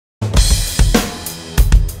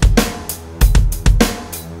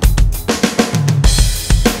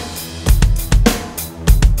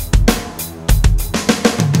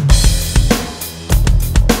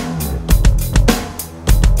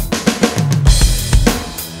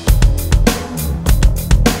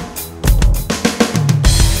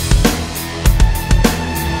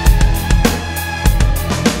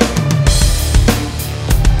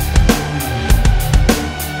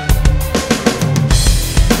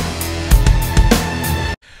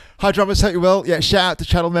Hi drummers, hope you're well. Yeah, shout out to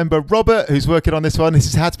channel member Robert, who's working on this one. This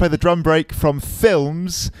is how to play the drum break from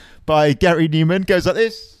Films by Gary Numan. Goes like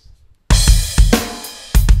this.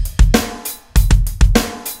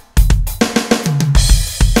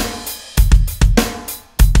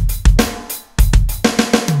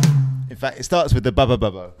 In fact, it starts with the bubba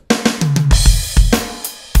bubba.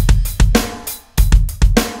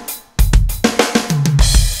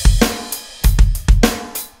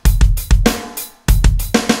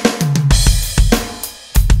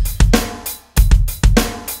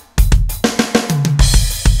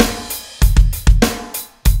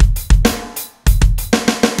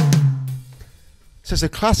 So it's a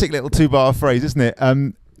classic little two-bar phrase, isn't it?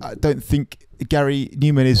 I don't think Gary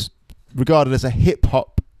Numan is regarded as a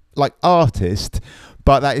hip-hop like artist,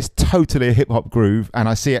 but that is totally a hip-hop groove, and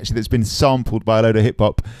I see actually that's been sampled by a load of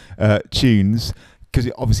hip-hop tunes, because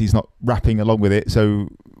obviously he's not rapping along with it, so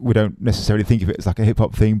we don't necessarily think of it as like a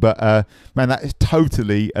hip-hop thing, but man, that is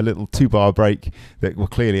totally a little two-bar break that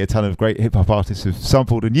clearly a ton of great hip-hop artists have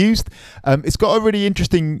sampled and used. It's got a really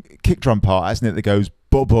interesting kick drum part, hasn't it, that goes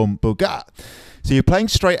bo-bum, bo-ga. So you're playing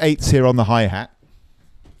straight eights here on the hi-hat.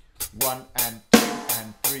 1 and 2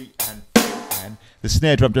 and 3 and 4 and... The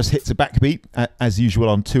snare drum just hits a backbeat, as usual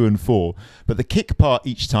on 2 and 4. But the kick part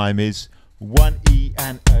each time is 1 E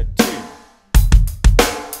and a 2.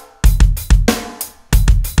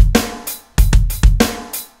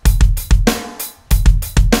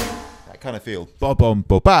 That kind of feel. Bob-om,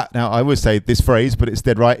 bob-bat. Now, I would say this phrase, but it's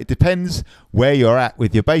dead right. It depends where you're at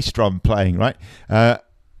with your bass drum playing, right?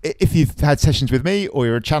 If you've had sessions with me, or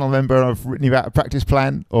you're a channel member and I've written you out a practice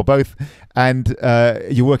plan, or both, and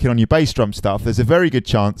you're working on your bass drum stuff, there's a very good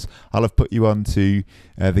chance I'll have put you onto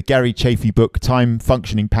the Gary Chafee book, Time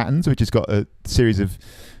Functioning Patterns, which has got a series of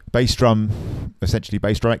essentially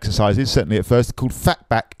bass drum exercises, certainly at first, called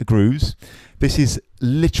Fatback Grooves. This is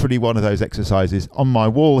literally one of those exercises. On my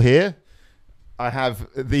wall here, I have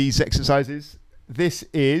these exercises. This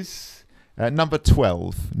is... number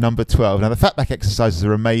 12. Now the fatback exercises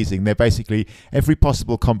are amazing. They're basically every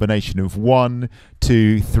possible combination of 1,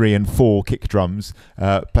 2, 3 and 4 kick drums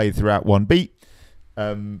played throughout one beat.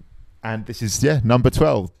 And this is, number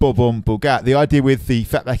 12. Boom, boom, gat. The idea with the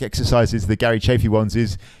fatback exercises, the Gary Chafee ones,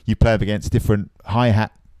 is you play them against different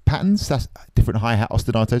hi-hat patterns. That's different hi-hat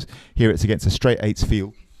ostinatos. Here it's against a straight eights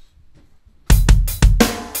feel.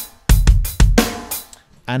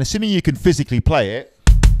 And assuming you can physically play it,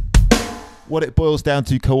 what it boils down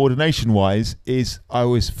to coordination-wise is,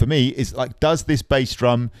 for me, is like, does this bass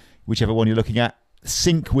drum, whichever one you're looking at,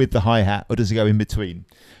 sync with the hi-hat, or does it go in between?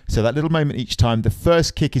 So that little moment each time, the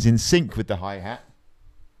first kick is in sync with the hi-hat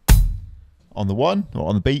on the 1, or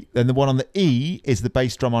on the beat. Then the one on the E is the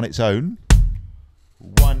bass drum on its own.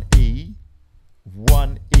 1 E,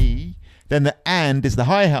 1 E. Then the and is the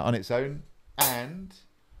hi-hat on its own. And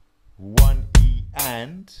 1 E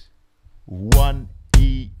and 1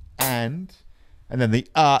 E and then the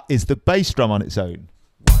is the bass drum on its own.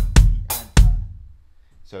 1 E and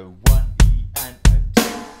So 1 E and a 2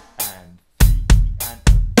 and 3 E and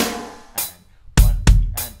a 4 and 1 E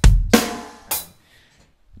and a 2 and...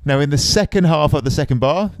 Now in the second half of the second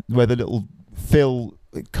bar, where the little fill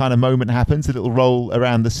kind of moment happens, the little roll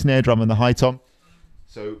around the snare drum and the high tom.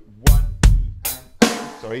 So 1 E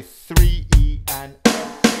and 3 E and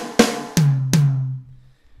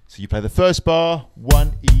So you play the first bar,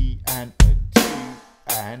 1 E and a 2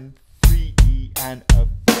 and 3 E and a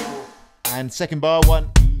 4, and second bar,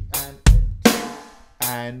 1 E and a 2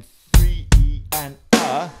 and 3 E and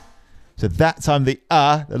a. So that time the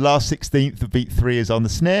last 16th of beat 3 is on the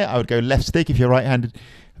snare. I would go left stick if you're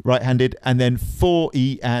right-handed, and then 4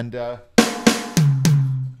 E and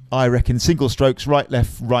I reckon single strokes, right,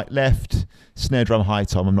 left, snare drum, high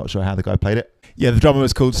tom. I'm not sure how the guy played it. Yeah, the drummer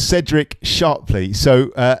was called Cedric Sharpley. So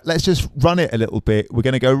let's just run it a little bit. We're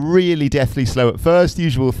going to go really deathly slow at first,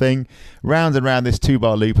 usual thing, round and round this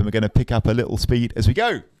 2-bar loop, and we're going to pick up a little speed as we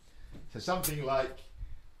go. So something like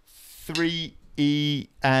 3 E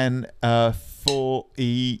and 4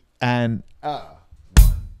 E and 1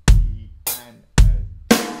 E and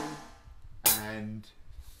 2 and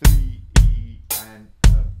 3 E and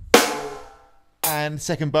 4, and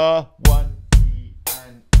second bar, 1 E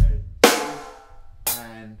and 2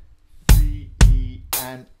 and 3 E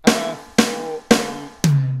and 4 E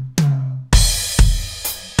and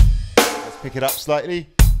Let's pick it up slightly.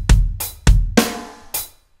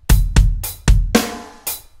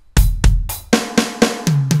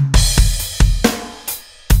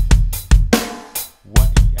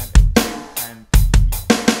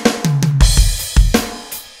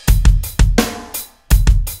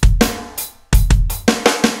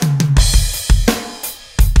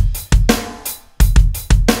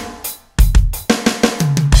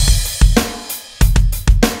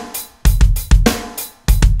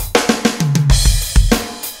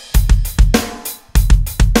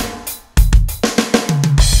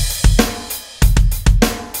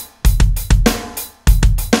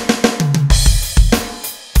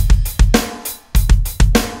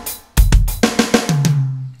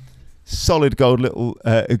 solid gold little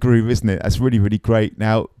groove, isn't it? That's really, really great.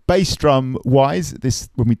 Now, bass drum wise, this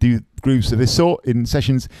when we do grooves of this sort in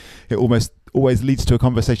sessions, it almost always leads to a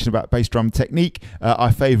conversation about bass drum technique.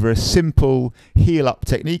 I favour a simple heel up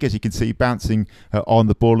technique, as you can see, bouncing on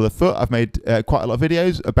the ball of the foot. I've made quite a lot of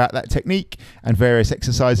videos about that technique and various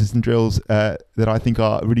exercises and drills that I think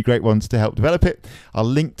are really great ones to help develop it. I'll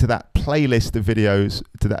link to that playlist of videos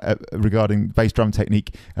to that regarding bass drum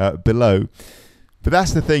technique below. But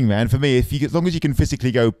that's the thing, man. For me, as long as you can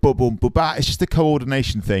physically go boom, boom, boom, bah, it's just a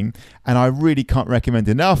coordination thing. And I really can't recommend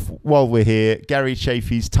enough while we're here, Gary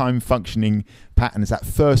Chaffee's time functioning patterns, that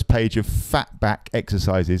first page of fat back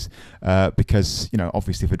exercises, because, you know,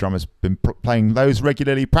 obviously if a drummer's been playing those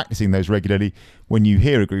regularly, practicing those regularly, when you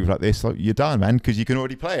hear a groove like this, like, you're done, man, because you can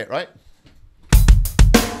already play it, right?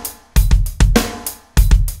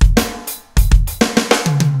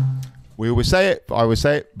 We always say it, I always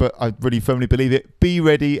say it, but I really firmly believe it. Be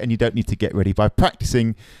ready, and you don't need to get ready. By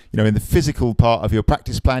practicing, you know, in the physical part of your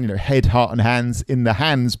practice plan, you know, head, heart, and hands, in the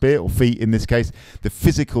hands bit, or feet in this case, the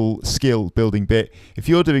physical skill building bit. If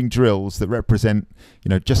you're doing drills that represent, you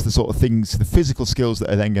know, just the sort of things, the physical skills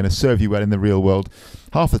that are then going to serve you well in the real world,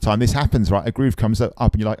 half the time this happens, right? A groove comes up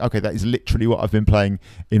and you're like, okay, that is literally what I've been playing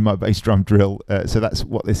in my bass drum drill. So that's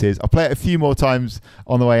what this is. I'll play it a few more times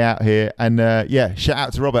on the way out here. And yeah, shout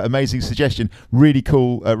out to Robert. Amazing suggestion. Really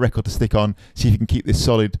cool record to stick on. See if you can keep this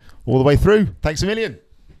solid all the way through. Thanks a million.